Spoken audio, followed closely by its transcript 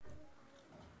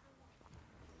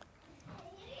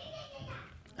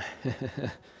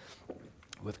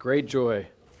With great joy,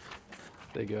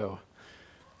 they go.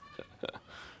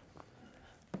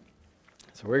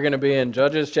 So we're going to be in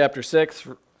Judges chapter 6.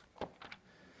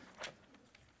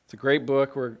 It's a great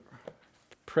book. We're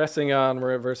pressing on.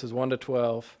 We're at verses 1 to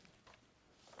 12.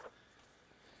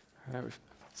 All right,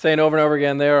 saying over and over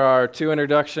again, there are 2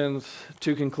 introductions,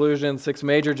 2 conclusions, 6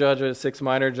 major judges, 6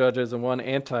 minor judges, and 1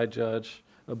 anti-judge,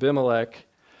 Abimelech,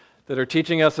 that are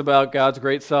teaching us about God's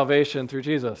great salvation through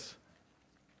Jesus.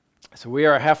 So we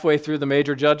are halfway through the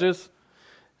major judges.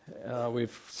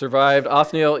 We've survived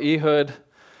Othniel, Ehud,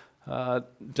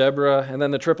 Deborah, and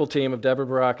then the triple team of Deborah,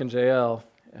 Barak, and Jael.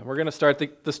 And we're going to start,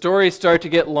 the stories start to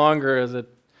get longer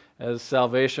as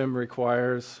salvation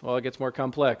requires, well, it gets more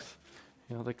complex.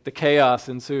 You know, the chaos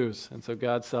ensues, and so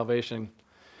God's salvation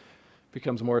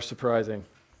becomes more surprising.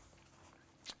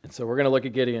 And so we're going to look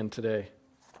at Gideon today.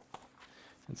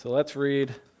 And so let's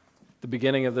read the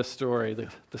beginning of this story,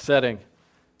 the setting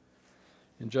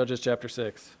in Judges chapter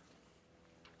 6.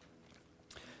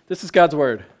 This is God's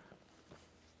word.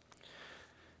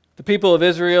 The people of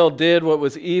Israel did what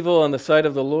was evil in the sight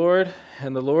of the Lord,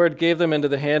 and the Lord gave them into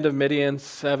the hand of Midian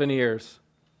 7 years.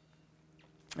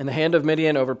 And the hand of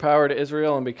Midian overpowered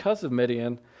Israel, and because of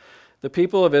Midian, the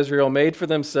people of Israel made for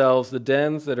themselves the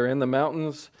dens that are in the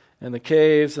mountains and the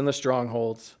caves and the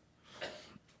strongholds.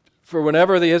 For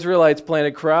whenever the Israelites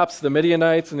planted crops, the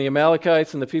Midianites and the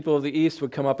Amalekites and the people of the east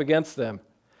would come up against them.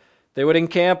 They would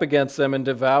encamp against them and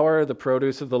devour the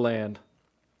produce of the land,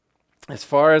 as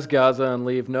far as Gaza, and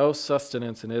leave no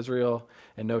sustenance in Israel,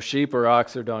 and no sheep or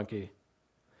ox or donkey.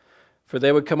 For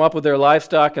they would come up with their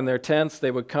livestock and their tents.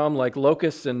 They would come like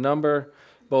locusts in number.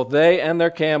 Both they and their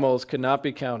camels could not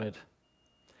be counted,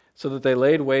 so that they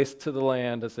laid waste to the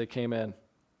land as they came in.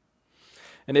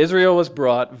 And Israel was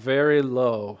brought very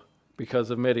low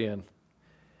because of Midian.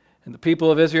 And the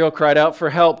people of Israel cried out for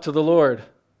help to the Lord.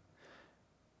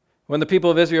 When the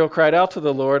people of Israel cried out to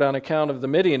the Lord on account of the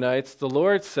Midianites, the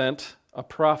Lord sent a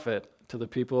prophet to the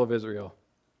people of Israel.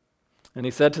 And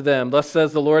he said to them, "Thus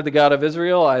says the Lord, the God of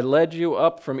Israel, I led you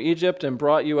up from Egypt and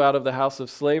brought you out of the house of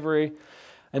slavery,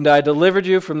 and I delivered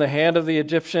you from the hand of the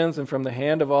Egyptians and from the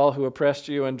hand of all who oppressed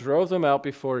you, and drove them out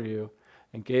before you,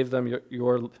 and gave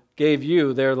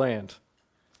you their land.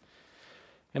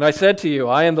 And I said to you,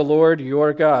 I am the Lord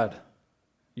your God.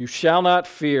 You shall not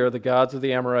fear the gods of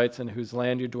the Amorites in whose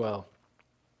land you dwell.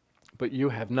 But you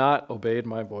have not obeyed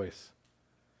my voice.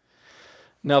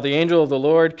 Now the angel of the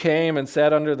Lord came and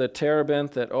sat under the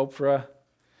terebinth at Ophrah,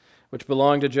 which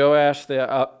belonged to Joash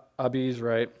the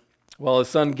Abizrite, while his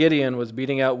son Gideon was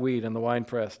beating out wheat in the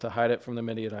winepress to hide it from the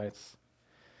Midianites.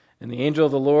 And the angel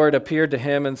of the Lord appeared to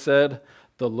him and said,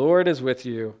 The Lord is with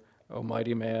you, O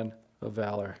mighty man of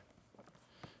valor."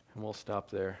 And we'll stop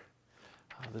there.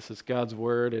 This is God's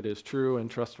word. It is true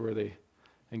and trustworthy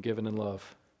and given in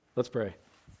love. Let's pray.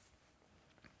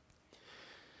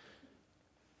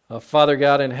 Father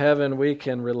God in heaven, we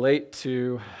can relate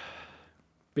to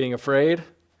being afraid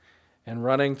and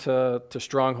running to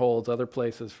strongholds, other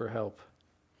places for help.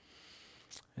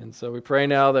 And so we pray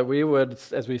now that we would,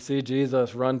 as we see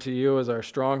Jesus, run to you as our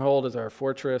stronghold, as our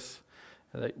fortress,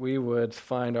 that we would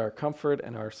find our comfort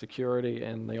and our security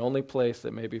in the only place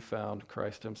that may be found,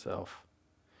 Christ himself.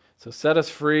 So set us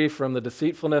free from the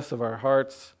deceitfulness of our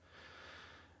hearts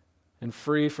and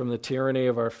free from the tyranny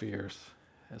of our fears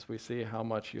as we see how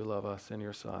much you love us in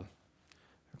your Son.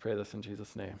 We pray this in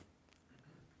Jesus' name.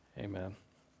 Amen.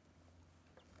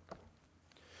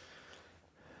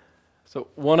 So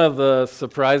one of the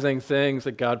surprising things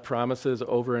that God promises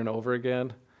over and over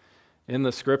again in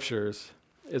the Scriptures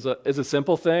is a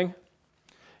simple thing.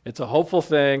 It's a hopeful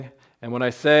thing. And when I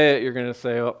say it, you're going to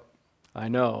say, "Oh, I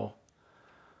know."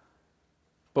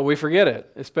 But we forget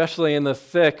it, especially in the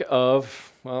thick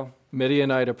of,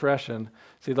 Midianite oppression.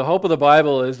 See, the hope of the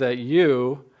Bible is that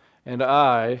you and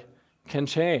I can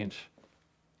change.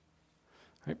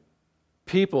 Right?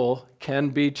 People can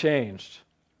be changed.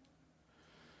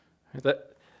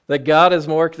 That God is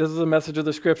more, this is the message of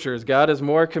the Scriptures, God is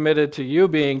more committed to you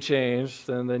being changed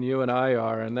than you and I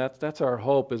are. And that's our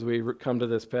hope as we come to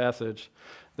this passage,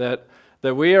 that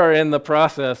we are in the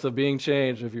process of being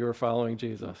changed if you are following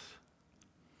Jesus.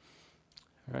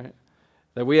 Right?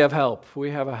 That we have help.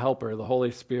 We have a helper, the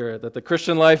Holy Spirit. That the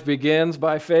Christian life begins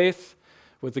by faith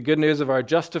with the good news of our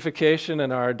justification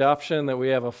and our adoption, that we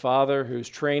have a Father who's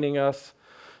training us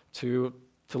to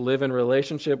live in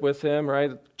relationship with him,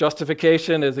 right?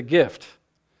 Justification is a gift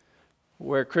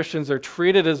where Christians are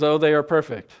treated as though they are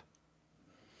perfect,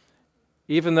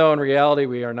 even though in reality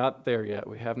we are not there yet.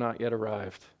 We have not yet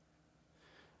arrived.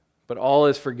 But all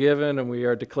is forgiven and we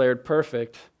are declared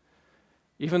perfect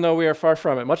even though we are far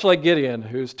from it. Much like Gideon,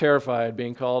 who's terrified,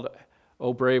 being called,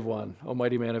 O brave one, O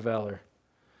mighty man of valor.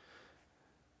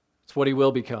 It's what he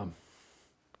will become.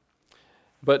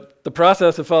 But the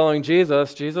process of following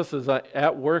Jesus is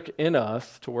at work in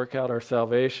us to work out our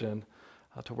salvation,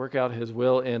 to work out his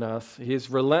will in us. He's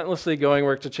relentlessly going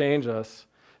work to change us,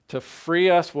 to free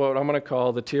us what I'm going to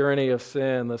call the tyranny of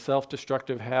sin, the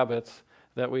self-destructive habits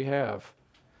that we have.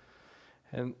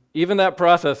 And even that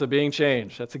process of being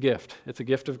changed, that's a gift. It's a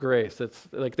gift of grace. It's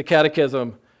like the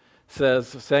Catechism says,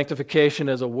 sanctification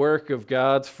is a work of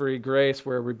God's free grace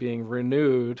where we're being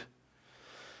renewed,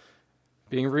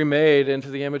 being remade into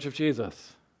the image of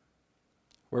Jesus,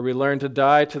 where we learn to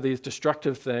die to these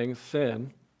destructive things,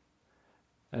 sin,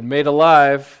 and made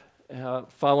alive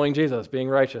following Jesus, being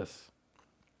righteous.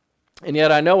 And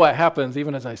yet I know what happens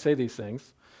even as I say these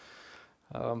things.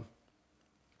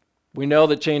 We know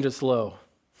that change is slow.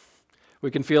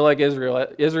 We can feel like Israel.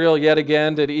 Israel yet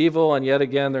again did evil, and yet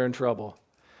again they're in trouble.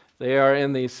 They are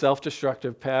in these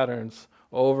self-destructive patterns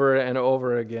over and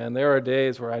over again. There are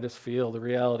days where I just feel the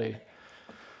reality.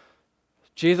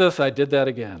 Jesus, I did that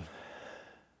again.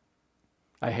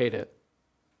 I hate it.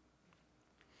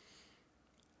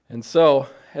 And so,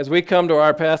 as we come to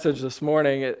our passage this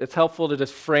morning, it's helpful to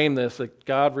just frame this, that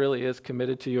God really is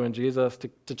committed to you in Jesus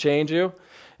to change you.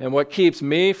 And what keeps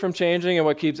me from changing and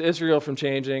what keeps Israel from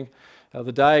changing,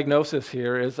 the diagnosis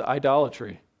here is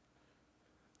idolatry.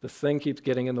 This thing keeps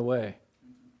getting in the way.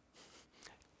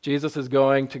 Jesus is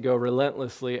going to go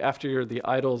relentlessly after the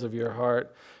idols of your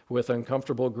heart with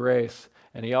uncomfortable grace,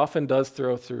 and he often does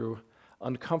through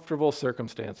uncomfortable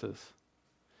circumstances.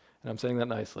 And I'm saying that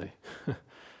nicely.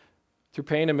 Through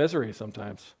pain and misery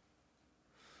sometimes.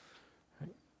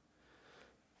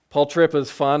 Paul Tripp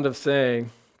is fond of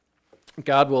saying,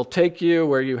 God will take you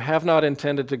where you have not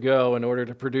intended to go in order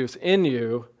to produce in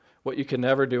you what you can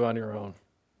never do on your own.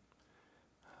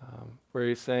 Where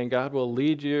he's saying God will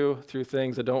lead you through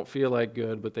things that don't feel like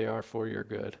good, but they are for your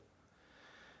good.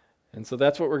 And so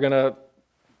that's what we're going to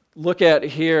look at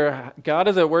here. God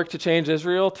is at work to change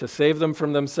Israel, to save them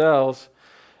from themselves,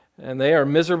 and they are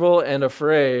miserable and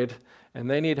afraid, and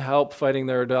they need help fighting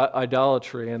their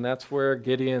idolatry, and that's where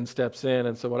Gideon steps in.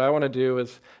 And so what I want to do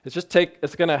is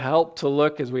it's going to help to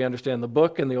look, as we understand the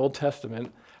book and the Old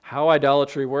Testament, how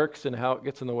idolatry works and how it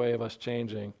gets in the way of us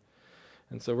changing.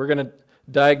 And so we're going to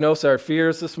diagnose our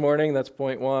fears this morning. That's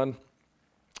point one.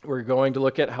 We're going to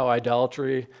look at how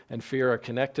idolatry and fear are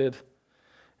connected,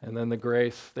 and then the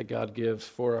grace that God gives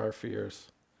for our fears.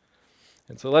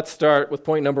 And so let's start with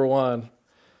point number one,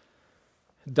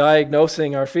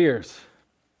 diagnosing our fears.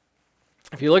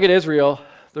 If you look at Israel,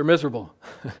 they're miserable.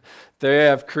 They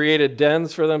have created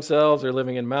dens for themselves. They're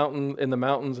living in the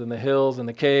mountains, in the hills, in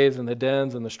the caves, in the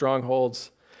dens, in the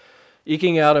strongholds,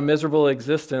 eking out a miserable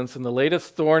existence. And the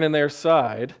latest thorn in their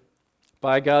side,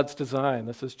 by God's design,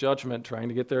 this is judgment trying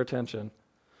to get their attention,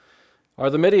 are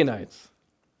the Midianites.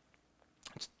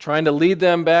 It's trying to lead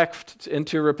them back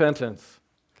into repentance.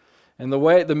 And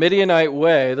the Midianite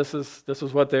way, this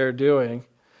is what they're doing,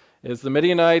 is the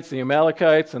Midianites, the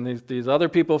Amalekites, and these other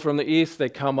people from the east, they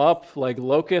come up like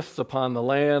locusts upon the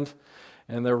land,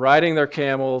 and they're riding their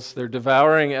camels, they're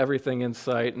devouring everything in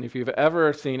sight. And if you've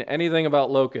ever seen anything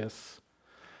about locusts,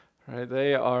 right,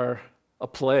 they are a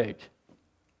plague.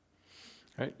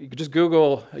 Right? You could just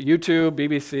Google YouTube,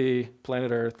 BBC,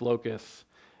 Planet Earth, locusts,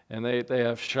 and they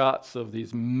have shots of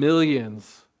these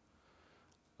millions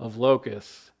of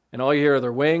locusts, and all you hear are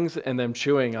their wings and them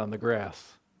chewing on the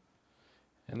grass.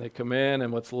 And they come in,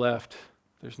 and what's left,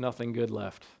 there's nothing good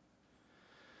left.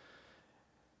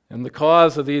 And the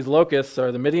cause of these locusts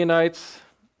are the Midianites,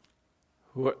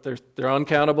 they're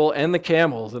uncountable, and the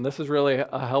camels. And this is really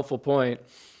a helpful point,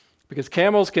 because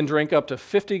camels can drink up to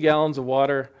 50 gallons of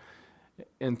water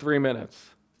in 3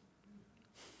 minutes.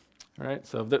 All right,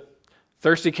 so the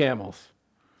thirsty camels.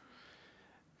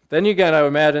 Then you got to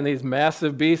imagine these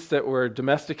massive beasts that were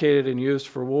domesticated and used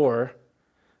for war,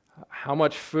 how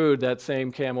much food that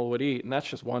same camel would eat, and that's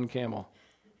just one camel.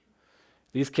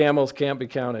 These camels can't be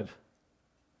counted.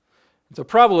 And so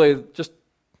probably just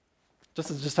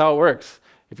is just how it works.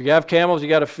 If you have camels, you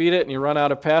got to feed it, and you run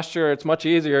out of pasture. It's much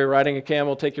easier riding a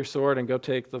camel, take your sword, and go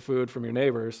take the food from your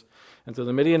neighbors. And so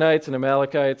the Midianites and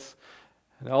Amalekites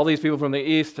and all these people from the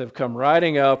east have come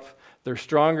riding up. They're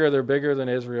stronger, they're bigger than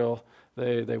Israel.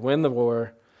 They win the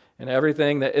war, and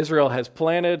everything that Israel has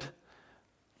planted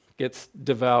gets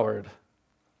devoured.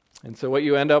 And so what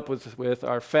you end up with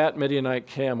are fat Midianite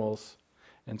camels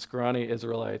and scrawny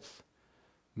Israelites,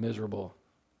 miserable.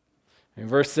 And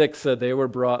verse 6 said they were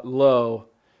brought low,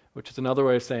 which is another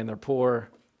way of saying they're poor,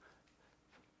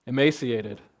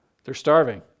 emaciated. They're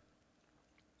starving.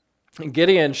 And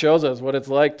Gideon shows us what it's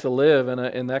like to live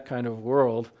in that kind of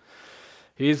world.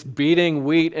 He's beating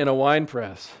wheat in a wine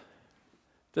press.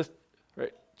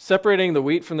 Right, separating the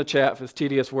wheat from the chaff is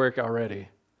tedious work already.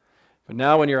 But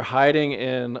now when you're hiding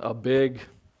in a big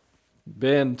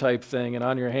bin type thing and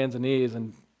on your hands and knees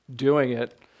and doing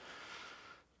it,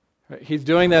 right, he's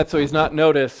doing that so he's not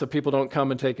noticed, so people don't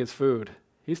come and take his food.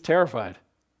 He's terrified.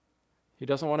 He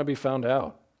doesn't want to be found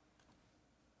out.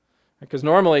 Because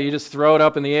normally you just throw it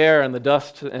up in the air and the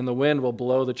dust and the wind will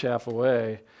blow the chaff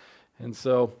away. And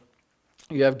so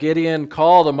you have Gideon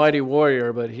called a mighty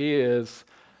warrior, but he is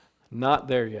not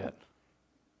there yet.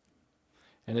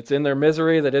 And it's in their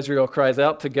misery that Israel cries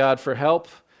out to God for help,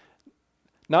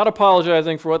 not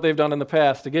apologizing for what they've done in the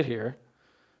past to get here,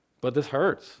 but this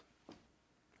hurts.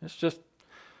 It's just,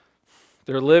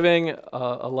 they're living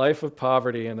a life of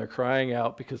poverty and they're crying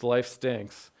out because life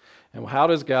stinks. And how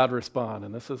does God respond?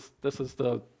 And this is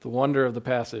the wonder of the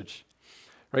passage.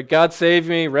 Right? God save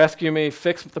me, rescue me,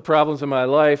 fix the problems in my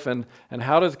life. And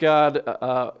how does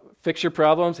God fix your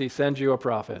problems? He sends you a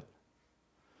prophet.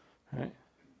 Right?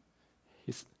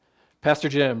 Pastor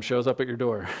Jim shows up at your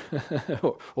door,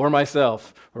 or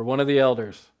myself, or one of the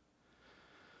elders.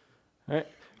 Right?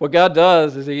 What God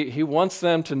does is he wants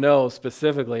them to know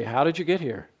specifically, how did you get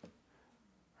here?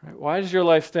 Right? Why does your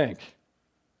life stink?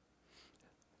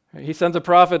 He sends a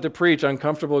prophet to preach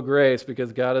uncomfortable grace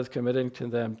because God is committing to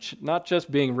them not just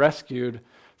being rescued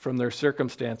from their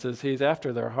circumstances, he's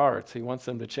after their hearts. He wants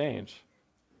them to change.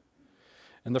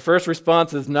 And the first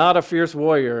response is not a fierce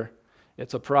warrior,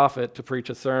 it's a prophet to preach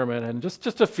a sermon. And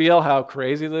just to feel how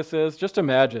crazy this is, just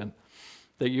imagine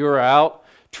that you are out,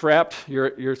 trapped,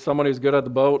 you're someone who's good at the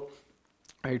boat,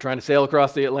 or you're trying to sail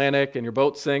across the Atlantic and your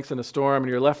boat sinks in a storm and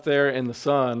you're left there in the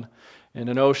sun in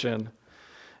an ocean.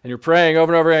 And you're praying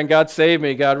over and over again, God save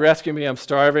me, God rescue me, I'm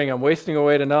starving, I'm wasting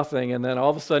away to nothing. And then all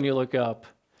of a sudden you look up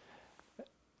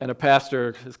and a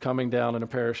pastor is coming down in a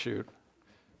parachute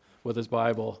with his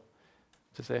Bible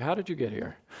to say, how did you get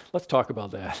here? Let's talk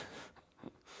about that.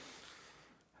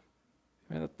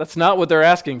 That's not what they're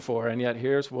asking for, and yet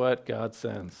here's what God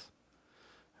sends.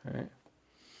 Right?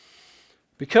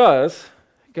 Because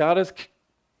God is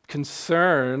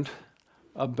concerned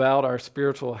about our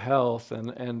spiritual health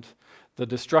and the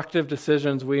destructive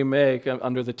decisions we make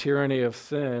under the tyranny of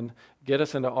sin get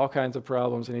us into all kinds of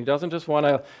problems. And he doesn't just want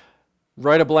to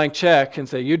write a blank check and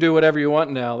say, you do whatever you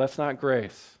want now. That's not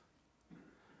grace.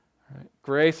 Right?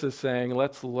 Grace is saying,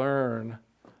 let's learn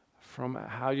from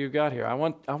how you got here. I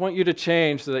want you to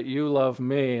change so that you love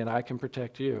me and I can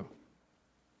protect you.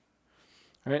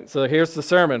 All right, so here's the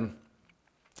sermon.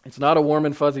 It's not a warm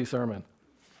and fuzzy sermon.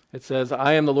 It says,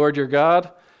 I am the Lord your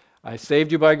God. I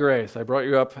saved you by grace. I brought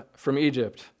you up from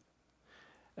Egypt.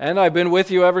 And I've been with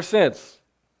you ever since.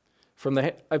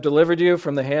 I've delivered you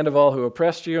from the hand of all who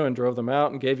oppressed you and drove them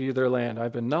out and gave you their land.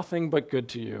 I've been nothing but good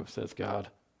to you, says God.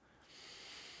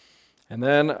 And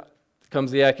then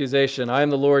comes the accusation, I am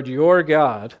the Lord your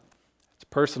God. It's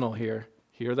personal here.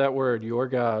 Hear that word, your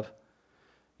God.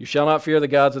 You shall not fear the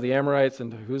gods of the Amorites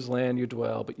into whose land you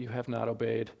dwell, but you have not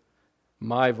obeyed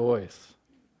my voice.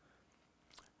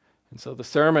 And so the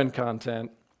sermon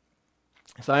content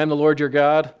is, I am the Lord your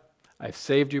God. I've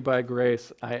saved you by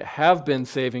grace. I have been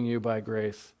saving you by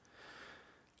grace.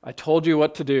 I told you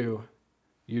what to do.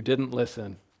 You didn't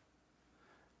listen.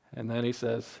 And then he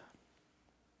says,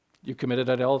 you committed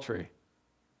idolatry.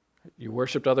 You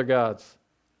worshiped other gods.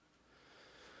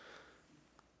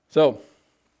 So,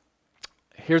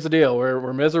 here's the deal.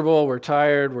 We're miserable, we're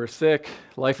tired, we're sick,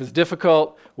 life is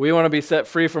difficult. We want to be set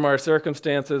free from our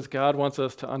circumstances. God wants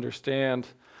us to understand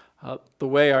the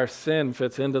way our sin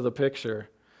fits into the picture.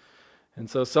 And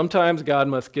so sometimes God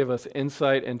must give us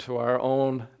insight into our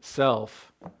own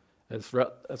self, as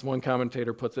one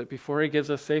commentator puts it, before he gives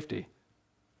us safety.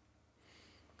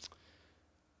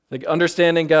 Like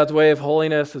understanding God's way of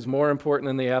holiness is more important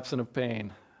than the absence of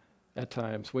pain at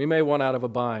times. We may want out of a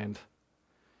bind,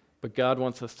 but God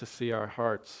wants us to see our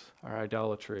hearts, our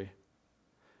idolatry.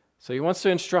 So he wants to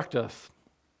instruct us,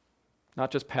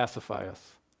 not just pacify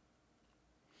us.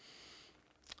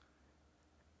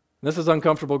 And this is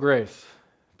uncomfortable grace,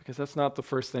 because that's not the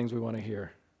first things we want to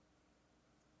hear.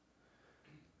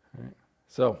 All right.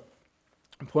 So,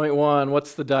 point one,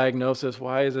 what's the diagnosis?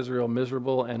 Why is Israel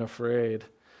miserable and afraid?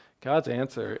 God's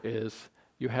answer is,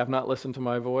 you have not listened to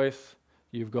my voice,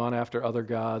 you've gone after other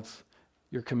gods,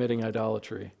 you're committing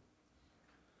idolatry.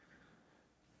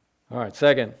 All right,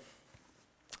 second,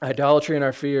 idolatry and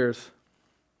our fears.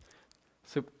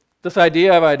 So this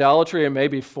idea of idolatry, it may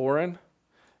be foreign.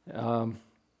 And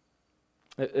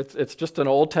It's just an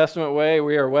Old Testament way.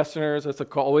 We are Westerners. It's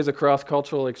always a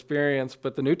cross-cultural experience.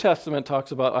 But the New Testament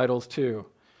talks about idols too.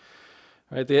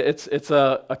 Right? It's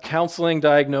a counseling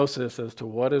diagnosis as to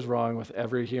what is wrong with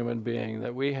every human being,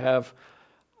 that we have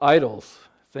idols,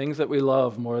 things that we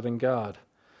love more than God.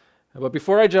 But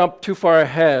before I jump too far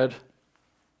ahead,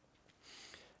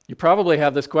 you probably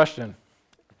have this question,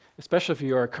 especially if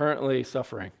you are currently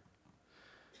suffering.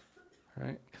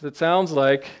 Right? Because it sounds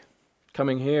like,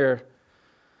 coming here,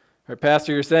 right,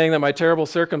 Pastor, you're saying that my terrible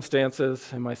circumstances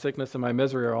and my sickness and my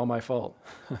misery are all my fault.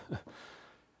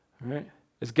 Right?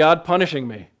 Is God punishing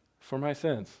me for my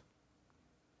sins?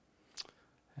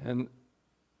 And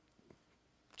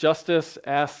justice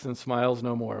asks and smiles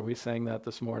no more. We sang that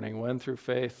this morning. When through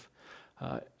faith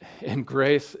in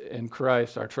grace in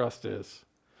Christ our trust is.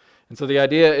 And so the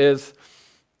idea is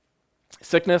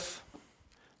sickness,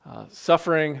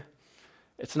 suffering,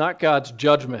 it's not God's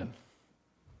judgment.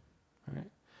 Right?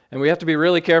 And we have to be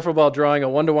really careful about drawing a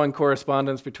one-to-one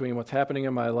correspondence between what's happening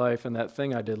in my life and that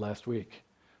thing I did last week.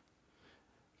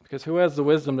 Because who has the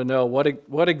wisdom to know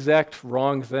what exact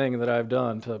wrong thing that I've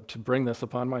done to bring this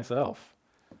upon myself?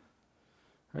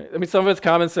 Right? I mean, some of it's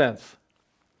common sense.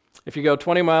 If you go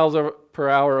 20 miles per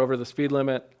hour over the speed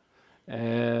limit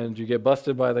and you get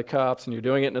busted by the cops and you're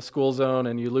doing it in a school zone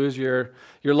and you lose your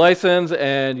license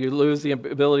and you lose the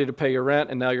ability to pay your rent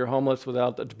and now you're homeless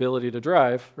without the ability to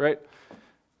drive, right?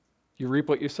 You reap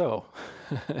what you sow.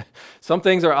 Some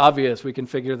things are obvious. We can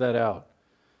figure that out.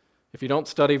 If you don't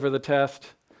study for the test,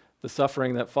 the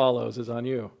suffering that follows is on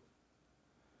you.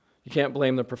 You can't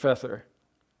blame the professor.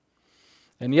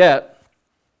 And yet,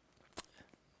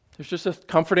 there's just a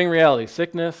comforting reality.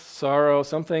 Sickness, sorrow,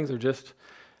 some things are just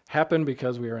happen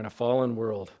because we are in a fallen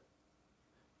world.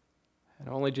 And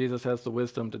only Jesus has the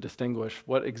wisdom to distinguish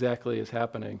what exactly is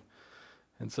happening.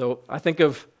 And so I think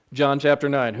of John chapter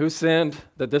 9. Who sinned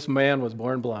that this man was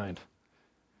born blind?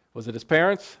 Was it his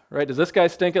parents? Right? Does this guy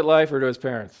stink at life or do his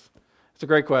parents? It's a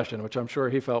great question, which I'm sure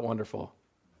he felt wonderful.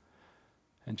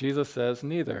 And Jesus says,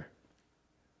 neither.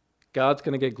 God's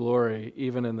going to get glory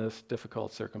even in this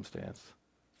difficult circumstance.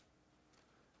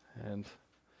 And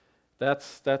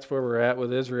that's where we're at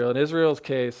with Israel. In Israel's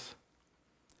case,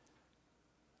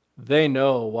 they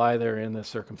know why they're in this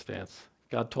circumstance.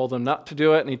 God told them not to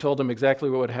do it, and he told them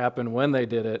exactly what would happen when they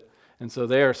did it. And so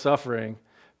they are suffering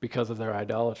because of their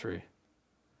idolatry.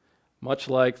 Much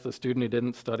like the student who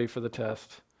didn't study for the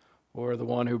test, or the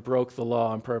one who broke the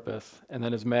law on purpose and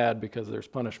then is mad because there's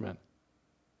punishment.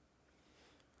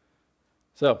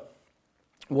 So,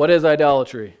 what is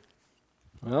idolatry?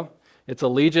 Well, it's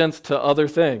allegiance to other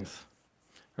things.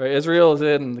 Right? Israel is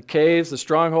in the caves, the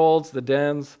strongholds, the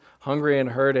dens, hungry and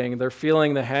hurting. They're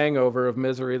feeling the hangover of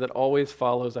misery that always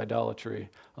follows idolatry,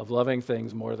 of loving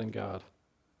things more than God.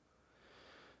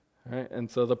 Right?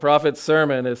 And so the prophet's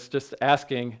sermon is just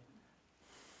asking,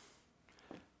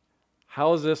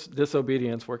 how is this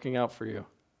disobedience working out for you?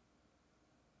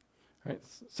 Right?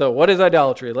 So what is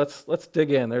idolatry? Let's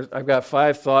dig in. I've got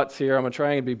 5 thoughts here. I'm going to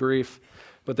try and be brief,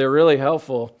 but they're really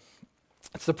helpful.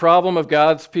 It's the problem of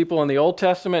God's people in the Old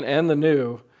Testament and the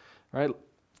New. Right?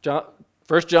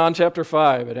 1 John chapter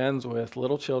 5, it ends with,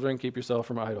 little children, keep yourself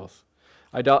from idols.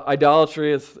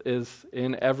 Idolatry is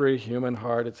in every human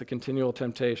heart. It's a continual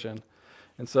temptation.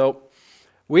 And so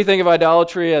we think of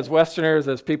idolatry as Westerners,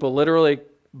 as people literally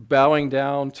bowing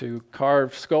down to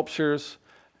carved sculptures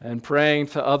and praying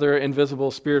to other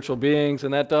invisible spiritual beings,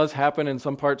 and that does happen in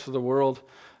some parts of the world.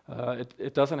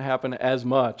 It doesn't happen as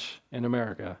much in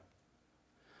America.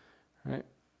 Right?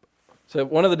 So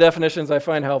one of the definitions I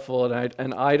find helpful,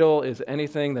 an idol is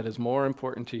anything that is more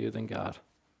important to you than God.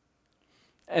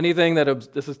 Anything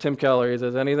that, this is Tim Keller, he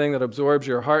says, anything that absorbs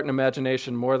your heart and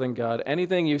imagination more than God,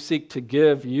 anything you seek to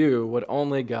give you what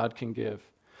only God can give.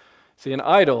 See, an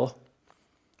idol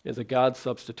is a God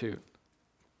substitute.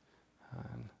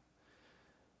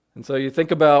 And so you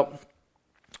think about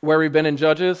where we've been in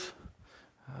Judges.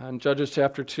 In Judges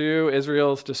chapter 2,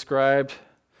 Israel is described,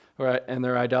 and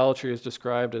their idolatry is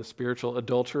described as spiritual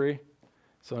adultery.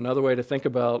 So another way to think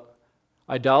about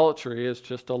idolatry is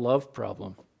just a love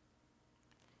problem.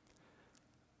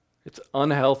 It's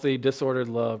unhealthy, disordered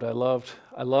love.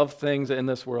 I love things in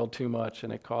this world too much,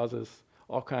 and it causes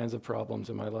all kinds of problems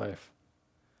in my life.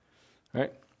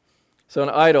 Right? So an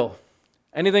idol,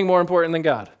 anything more important than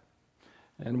God.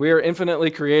 And we are infinitely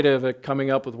creative at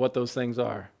coming up with what those things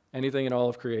are. Anything in all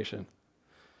of creation.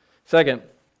 Second,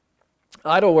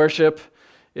 idol worship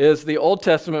is the Old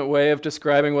Testament way of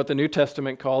describing what the New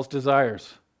Testament calls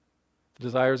desires. The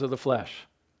desires of the flesh.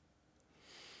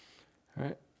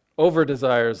 Right? over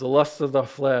desires, the lusts of the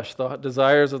flesh, the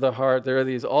desires of the heart. There are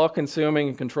these all-consuming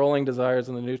and controlling desires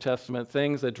in the New Testament,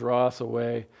 things that draw us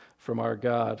away from our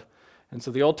God. And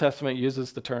so the Old Testament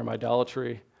uses the term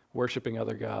idolatry, worshiping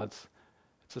other gods.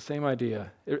 It's the same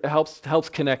idea. It helps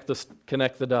connect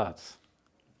the dots.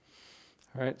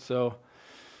 All right, so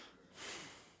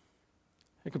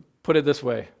I could put it this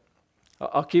way.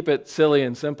 I'll keep it silly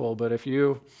and simple, but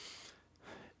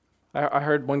I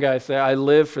heard one guy say, I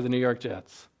live for the New York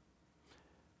Jets.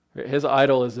 His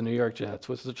idol is the New York Jets,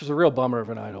 which is just a real bummer of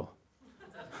an idol.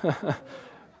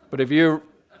 But if you,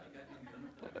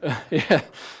 yeah,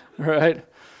 right?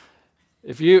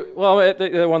 They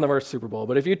won the first Super Bowl,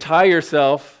 but if you tie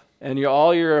yourself and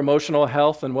all your emotional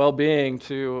health and well-being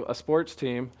to a sports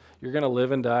team, you're going to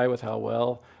live and die with how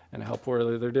well and how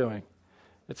poorly they're doing.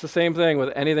 It's the same thing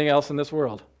with anything else in this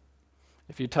world.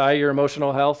 If you tie your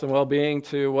emotional health and well-being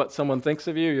to what someone thinks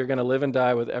of you, you're going to live and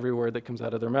die with every word that comes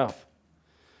out of their mouth.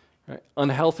 Right?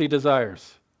 Unhealthy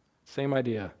desires, same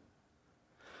idea.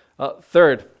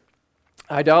 Third,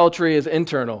 idolatry is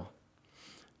internal.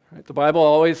 Right? The Bible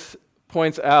always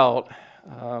points out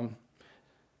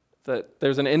that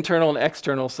there's an internal and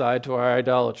external side to our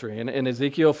idolatry. In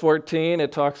Ezekiel 14,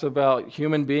 it talks about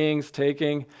human beings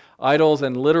taking idols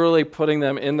and literally putting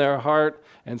them in their heart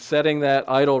and setting that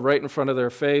idol right in front of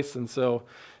their face. And so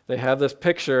they have this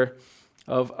picture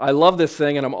of, I love this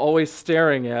thing and I'm always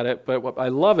staring at it, but I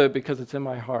love it because it's in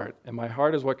my heart, and my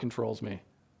heart is what controls me.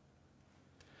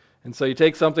 And so you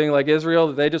take something like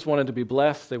Israel, they just wanted to be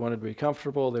blessed, they wanted to be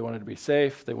comfortable, they wanted to be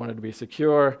safe, they wanted to be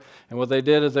secure. And what they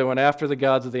did is they went after the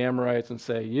gods of the Amorites and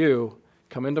say, you,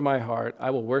 come into my heart, I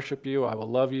will worship you, I will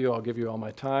love you, I'll give you all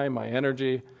my time, my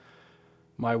energy,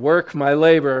 my work, my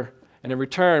labor, and in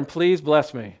return, please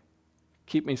bless me,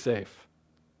 keep me safe.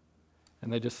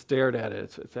 And they just stared at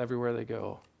it. It's everywhere they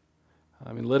go.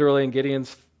 I mean, literally in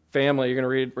Gideon's family, we're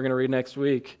going to read next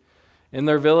week, in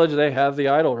their village, they have the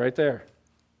idol right there.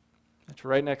 It's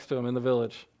right next to them in the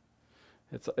village.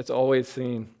 It's always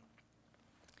seen.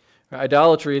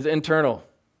 Idolatry is internal.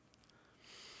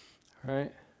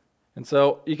 Right? And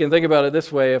so you can think about it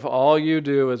this way. If all you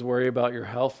do is worry about your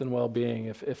health and well-being,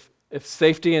 if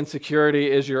safety and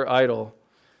security is your idol,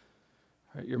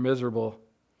 right, you're miserable.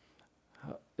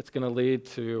 It's going to lead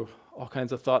to all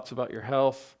kinds of thoughts about your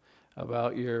health,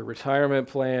 about your retirement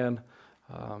plan,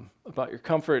 about your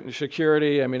comfort and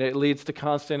security. I mean, it leads to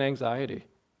constant anxiety.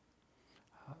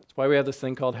 That's why we have this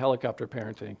thing called helicopter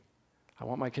parenting. I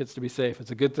want my kids to be safe.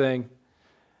 It's a good thing.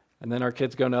 And then our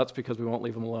kids go nuts because we won't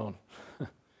leave them alone.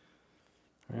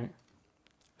 Right?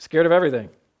 Scared of everything.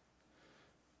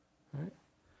 Right?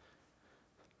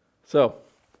 So,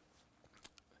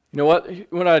 you know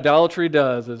what idolatry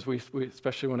does is we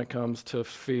especially when it comes to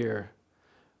fear,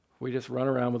 we just run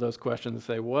around with those questions and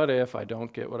say, what if I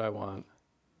don't get what I want?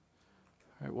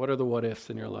 Right? What are the what ifs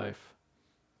in your life?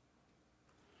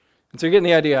 And so you're getting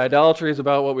the idea. Idolatry is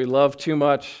about what we love too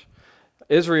much.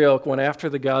 Israel went after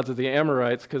the gods of the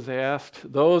Amorites because they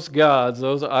asked those gods,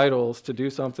 those idols, to do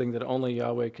something that only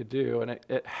Yahweh could do. And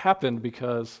it happened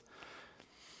because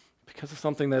of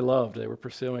something they loved, they were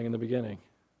pursuing in the beginning.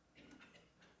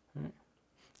 Right?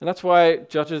 And that's why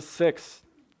Judges 6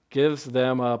 gives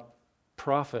them a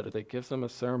prophet. It gives them a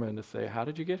sermon to say, how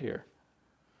did you get here?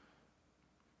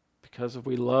 Because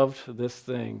we loved this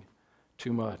thing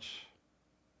too much.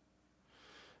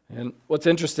 And what's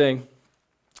interesting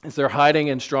is they're hiding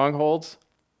in strongholds.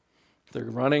 They're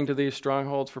running to these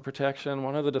strongholds for protection.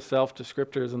 One of the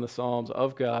self-descriptors in the Psalms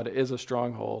of God is a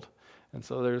stronghold. And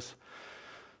so it's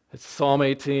Psalm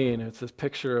 18. It's this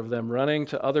picture of them running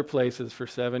to other places for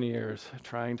 7 years,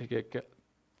 trying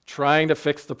to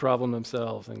fix the problem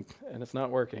themselves, and it's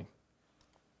not working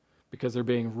because they're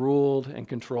being ruled and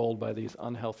controlled by these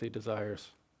unhealthy desires.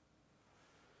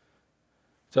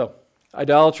 So,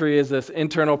 idolatry is this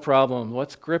internal problem.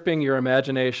 What's gripping your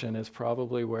imagination is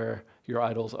probably where your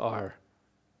idols are.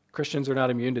 Christians are not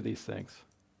immune to these things.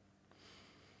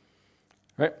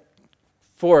 Right?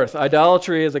 Fourth,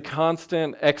 idolatry is a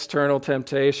constant external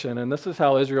temptation, and this is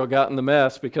how Israel got in the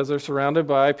mess because they're surrounded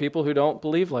by people who don't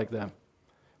believe like them,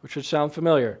 which should sound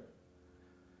familiar.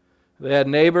 They had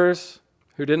neighbors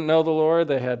who didn't know the Lord.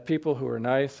 They had people who were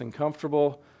nice and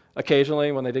comfortable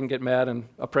occasionally when they didn't get mad and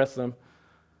oppress them.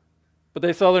 But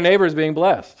they saw their neighbors being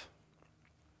blessed.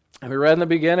 And we read in the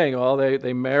beginning,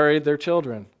 they married their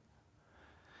children.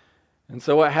 And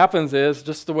so what happens is,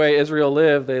 just the way Israel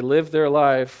lived, they lived their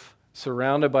life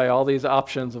surrounded by all these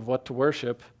options of what to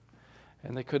worship,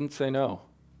 and they couldn't say no.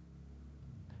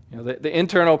 You know, the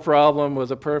internal problem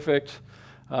was a perfect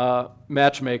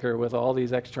matchmaker with all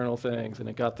these external things, and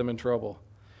it got them in trouble.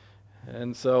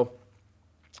 And so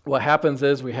what happens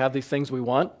is we have these things we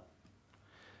want,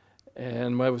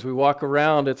 and as we walk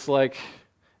around, it's like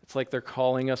they're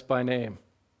calling us by name.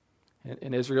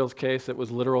 In Israel's case, it was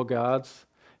literal gods.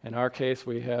 In our case,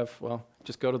 we have,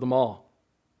 just go to the mall.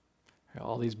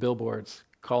 All these billboards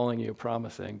calling you,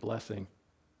 promising, blessing.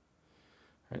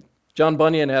 Right? John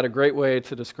Bunyan had a great way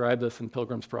to describe this in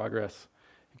Pilgrim's Progress.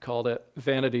 He called it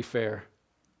Vanity Fair.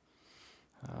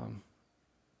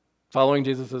 Following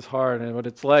Jesus is hard, and what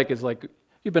it's like is like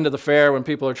you've been to the fair when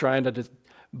people are trying to just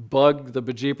bug the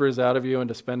bejeepers out of you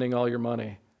into spending all your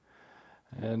money.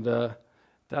 And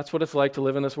that's what it's like to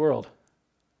live in this world,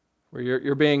 where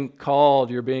you're being called,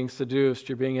 you're being seduced,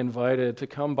 you're being invited to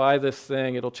come buy this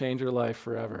thing. It'll change your life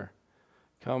forever.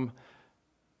 Come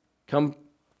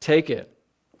take it,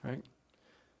 right?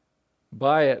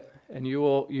 Buy it, and you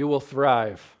will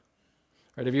thrive.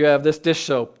 Right? If you have this dish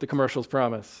soap, the commercials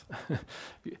promise,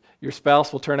 your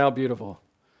spouse will turn out beautiful.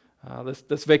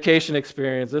 This vacation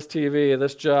experience, this TV,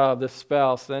 this job, this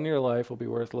spouse, then your life will be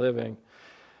worth living.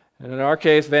 And in our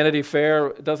case, Vanity Fair,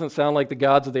 it doesn't sound like the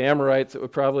gods of the Amorites. It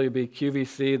would probably be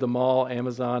QVC, the mall,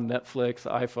 Amazon,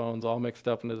 Netflix, iPhones, all mixed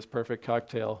up into this perfect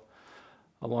cocktail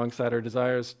alongside our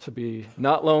desires to be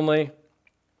not lonely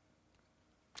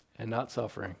and not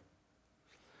suffering.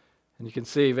 And you can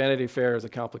see Vanity Fair is a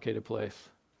complicated place.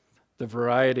 The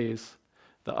varieties,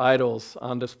 the idols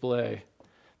on display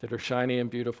that are shiny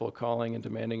and beautiful, calling and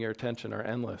demanding your attention are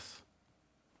endless.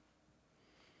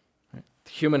 Right? The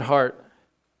human heart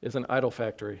is an idol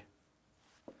factory.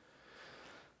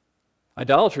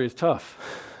 Idolatry is tough.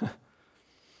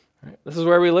 Right? This is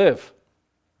where we live.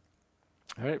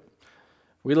 Right?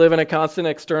 We live in a constant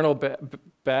external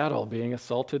battle, being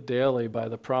assaulted daily by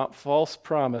the false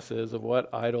promises of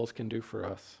what idols can do for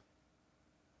us.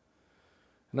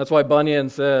 And that's why Bunyan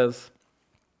says,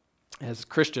 as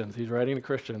Christians, he's writing to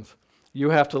Christians,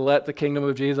 you have to let the kingdom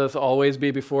of Jesus always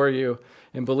be before you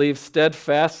and believe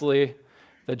steadfastly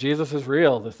that Jesus is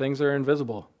real, the things are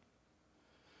invisible.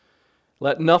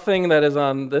 Let nothing that is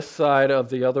on this side of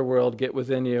the other world get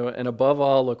within you, and above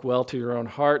all, look well to your own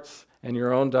hearts and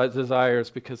your own desires,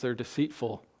 because they're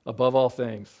deceitful above all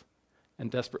things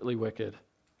and desperately wicked.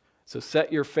 So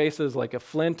set your faces like a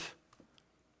flint.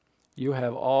 You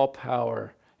have all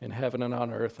power in heaven and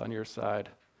on earth on your side.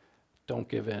 Don't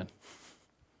give in.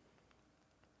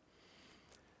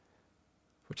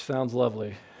 Which sounds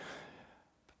lovely,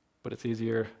 but it's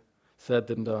easier said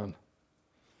than done.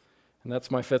 And that's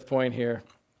my fifth point here.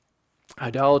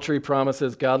 Idolatry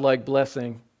promises godlike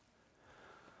blessing,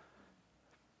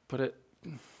 but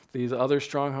these other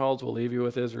strongholds will leave you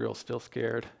with Israel still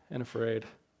scared and afraid.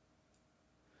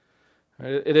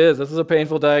 Right? This is a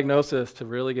painful diagnosis to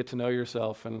really get to know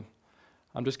yourself, and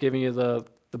I'm just giving you the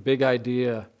big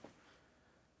idea.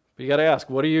 But you got to ask,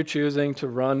 what are you choosing to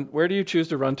run? Where do you choose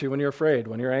to run to when you're afraid,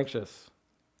 when you're anxious?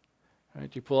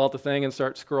 Right? Do you pull out the thing and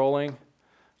start scrolling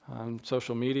on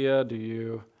social media? Do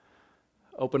you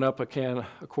open up a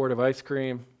quart of ice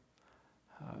cream?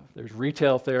 There's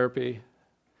retail therapy.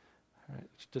 Right?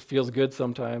 It just feels good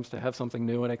sometimes to have something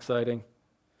new and exciting.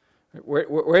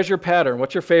 Where's your pattern?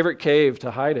 What's your favorite cave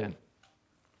to hide in?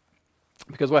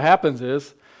 Because what happens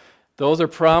is those are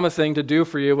promising to do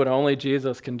for you what only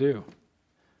Jesus can do.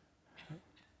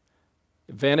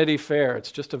 Vanity Fair,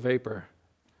 it's just a vapor.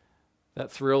 That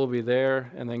thrill will be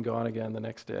there and then gone again the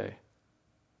next day.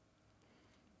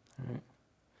 All right.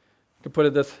 I can put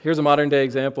it this, here's a modern day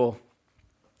example.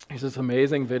 Here's this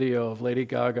amazing video of Lady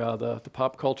Gaga, the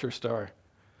pop culture star.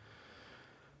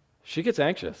 She gets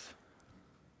anxious.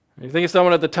 You think of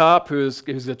someone at the top who's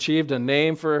achieved a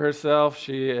name for herself.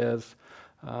 She's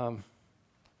one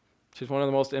of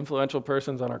the most influential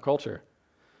persons on our culture,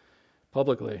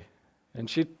 publicly. And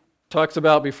she talks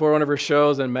about before one of her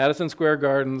shows in Madison Square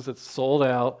Gardens, it's sold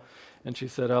out, and she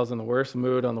said, I was in the worst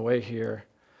mood on the way here.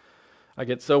 I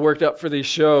get so worked up for these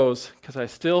shows because I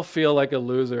still feel like a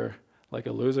loser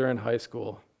in high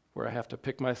school, where I have to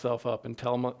pick myself up and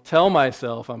tell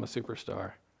myself I'm a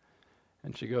superstar.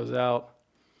 And she goes out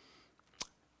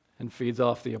and feeds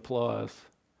off the applause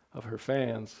of her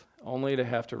fans, only to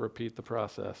have to repeat the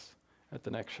process at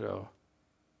the next show.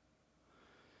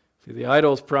 See, the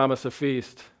idols promise a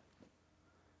feast,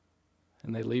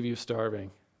 and they leave you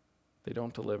starving. They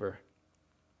don't deliver.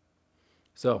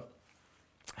 So,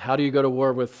 how do you go to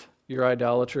war with your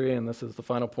idolatry? And this is the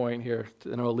final point here,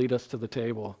 and it will lead us to the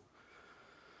table.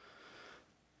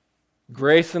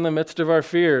 Grace in the midst of our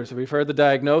fears. We've heard the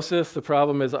diagnosis. The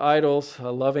problem is idols,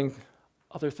 loving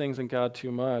other things than God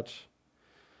too much.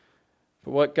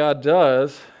 But what God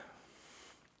does,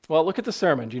 well, look at the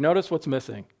sermon. Do you notice what's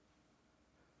missing?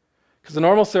 Because the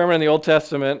normal sermon in the Old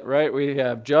Testament, right, we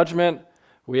have judgment,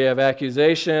 We have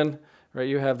accusation, right?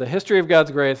 You have the history of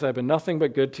God's grace. I've been nothing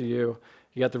but good to you.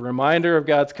 You got the reminder of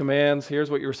God's commands.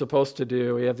 Here's what you were supposed to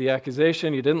do. We have the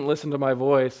accusation. You didn't listen to my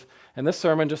voice. And this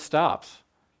sermon just stops.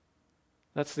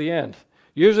 That's the end.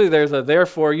 Usually there's a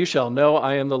therefore you shall know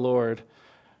I am the Lord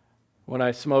when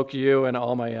I smoke you and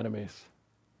all my enemies.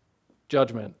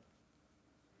 Judgment.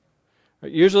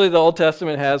 Usually the Old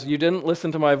Testament has, you didn't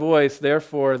listen to my voice,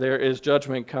 therefore there is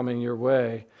judgment coming your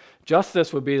way.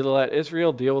 Justice would be to let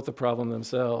Israel deal with the problem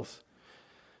themselves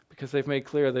because they've made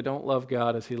clear they don't love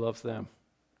God as he loves them.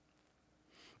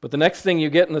 But the next thing you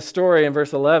get in the story in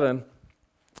verse 11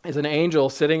 is an angel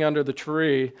sitting under the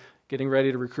tree getting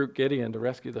ready to recruit Gideon to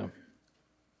rescue them,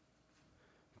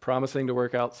 promising to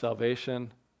work out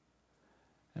salvation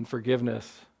and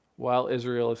forgiveness while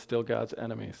Israel is still God's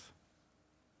enemies.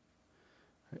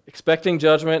 Expecting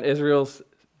judgment, Israel's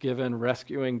given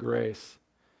rescuing grace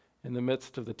in the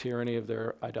midst of the tyranny of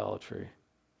their idolatry.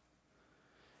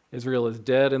 Israel is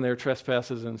dead in their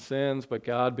trespasses and sins, but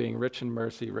God, being rich in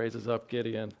mercy, raises up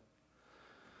Gideon,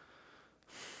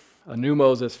 a new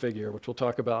Moses figure, which we'll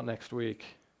talk about next week.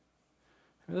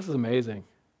 This is amazing.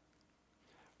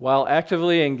 While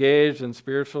actively engaged in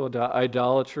spiritual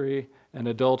idolatry and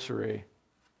adultery,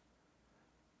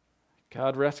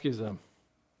 God rescues them.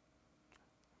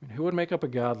 I mean, who would make up a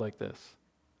God like this?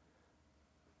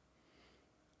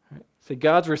 Right? See,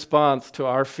 God's response to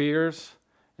our fears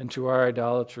and to our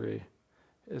idolatry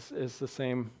is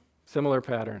the similar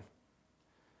pattern.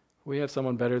 We have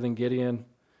someone better than Gideon,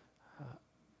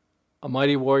 a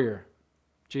mighty warrior,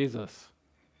 Jesus.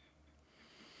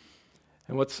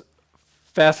 And what's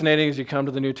fascinating as you come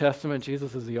to the New Testament,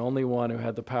 Jesus is the only one who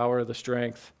had the power, the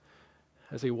strength,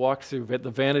 as he walked through the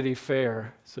Vanity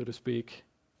Fair, so to speak,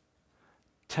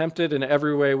 tempted in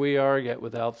every way we are, yet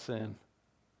without sin.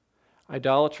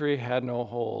 Idolatry had no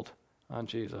hold on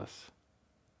Jesus.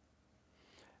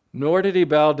 Nor did he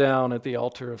bow down at the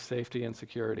altar of safety and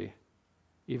security,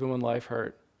 even when life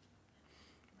hurt.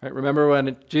 Right? Remember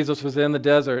when Jesus was in the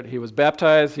desert, he was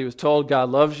baptized, he was told, God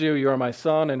loves you, you are my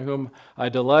son in whom I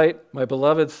delight, my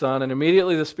beloved son, and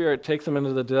immediately the Spirit takes him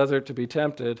into the desert to be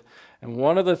tempted. And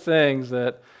one of the things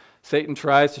that Satan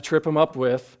tries to trip him up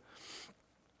with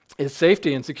is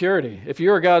safety and security. If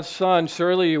you are God's son,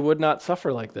 surely you would not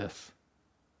suffer like this.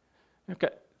 Okay.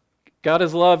 God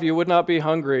is love, you would not be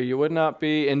hungry, you would not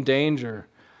be in danger.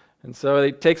 And so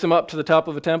he takes him up to the top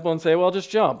of a temple and say, well, just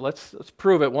jump. Let's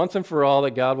prove it once and for all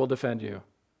that God will defend you.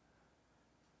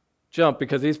 Jump,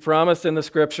 because he's promised in the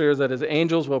scriptures that his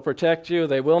angels will protect you.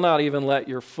 They will not even let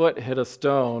your foot hit a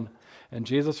stone. And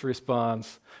Jesus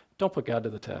responds, don't put God to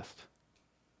the test.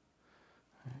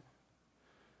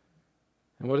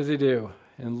 And what does he do?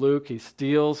 In Luke, he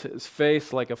steels his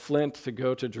face like a flint to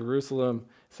go to Jerusalem,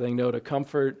 saying no to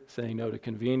comfort, saying no to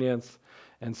convenience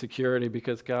and security,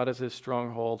 because God is his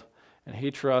stronghold. And he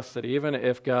trusts that even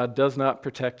if God does not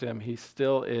protect him, he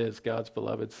still is God's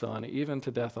beloved son, even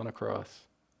to death on a cross.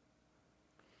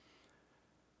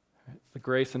 It's the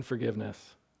grace and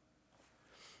forgiveness.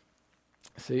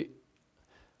 See,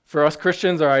 for us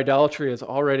Christians, our idolatry has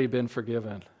already been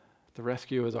forgiven. The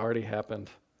rescue has already happened.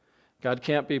 God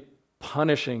can't be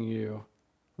punishing you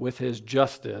with his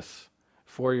justice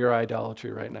for your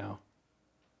idolatry right now.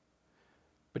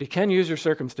 But he can use your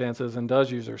circumstances and does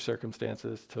use your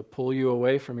circumstances to pull you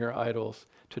away from your idols,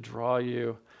 to draw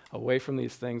you away from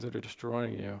these things that are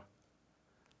destroying you,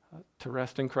 to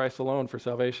rest in Christ alone for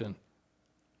salvation.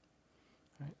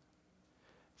 Right?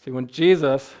 See, when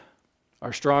Jesus,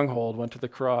 our stronghold, went to the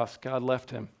cross, God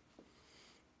left him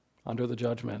under the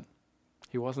judgment.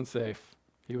 He wasn't safe.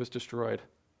 He was destroyed.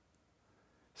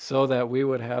 So that we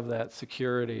would have that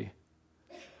security,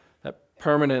 that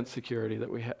permanent security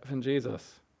that we have in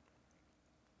Jesus.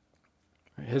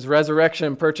 His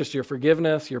resurrection purchased your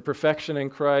forgiveness, your perfection in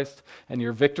Christ, and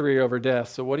your victory over death.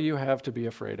 So what do you have to be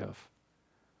afraid of?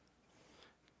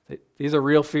 These are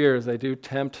real fears. They do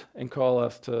tempt and call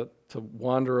us to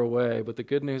wander away. But the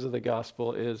good news of the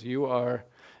gospel is you are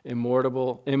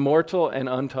immortal and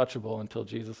untouchable until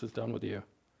Jesus is done with you.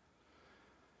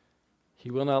 He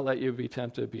will not let you be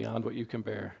tempted beyond what you can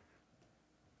bear.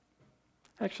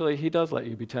 Actually, he does let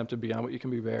you be tempted beyond what you can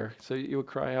bear, so you would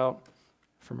cry out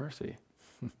for mercy.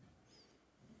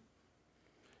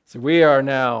 So we are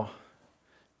now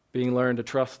being learned to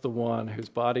trust the one whose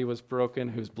body was broken,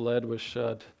 whose blood was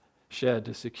shed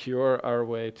to secure our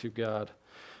way to God.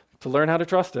 To learn how to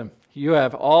trust him. You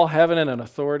have all heaven and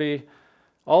authority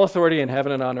in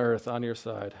heaven and on earth on your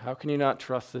side. How can you not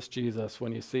trust this Jesus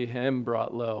when you see him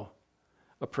brought low,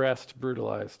 oppressed,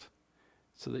 brutalized,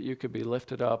 so that you could be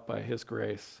lifted up by his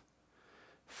grace,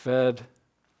 fed,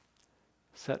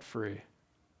 set free?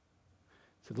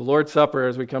 to the Lord's Supper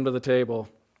as we come to the table.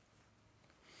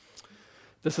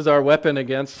 This is our weapon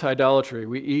against idolatry.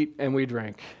 We eat and we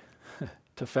drink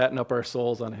to fatten up our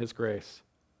souls on His grace,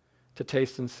 to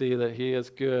taste and see that He is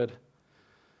good.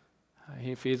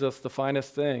 He feeds us the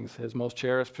finest things, His most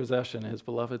cherished possession, His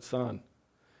beloved Son.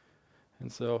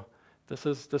 And so this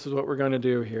is what we're going to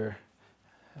do here.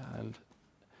 And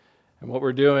what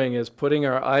we're doing is putting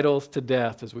our idols to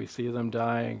death as we see them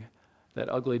dying, that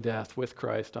ugly death with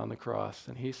Christ on the cross.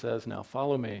 And He says, now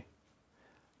follow me.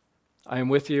 I am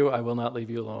with you. I will not leave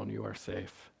you alone. You are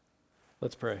safe.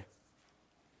 Let's pray.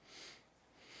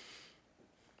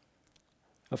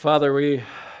 Father, we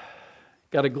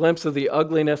got a glimpse of the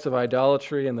ugliness of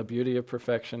idolatry and the beauty of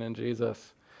perfection in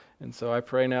Jesus. And so I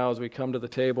pray now as we come to the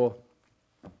table,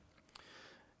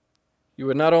 you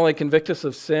would not only convict us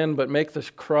of sin, but make the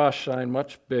cross shine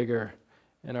much bigger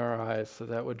in our eyes, so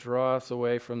that would draw us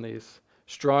away from these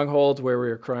strongholds where we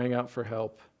are crying out for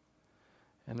help,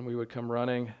 and we would come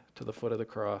running to the foot of the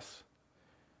cross,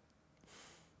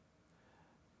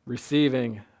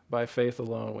 receiving by faith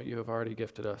alone what you have already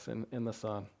gifted us in the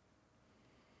Son.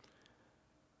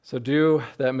 So do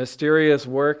that mysterious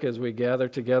work as we gather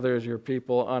together as your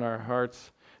people on our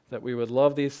hearts, that we would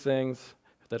love these things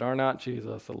that are not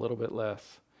Jesus a little bit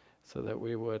less, so that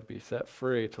we would be set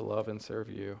free to love and serve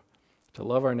you, to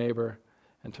love our neighbor,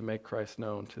 and to make Christ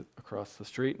known across the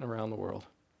street and around the world.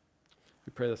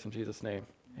 We pray this in Jesus' name.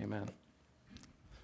 Amen.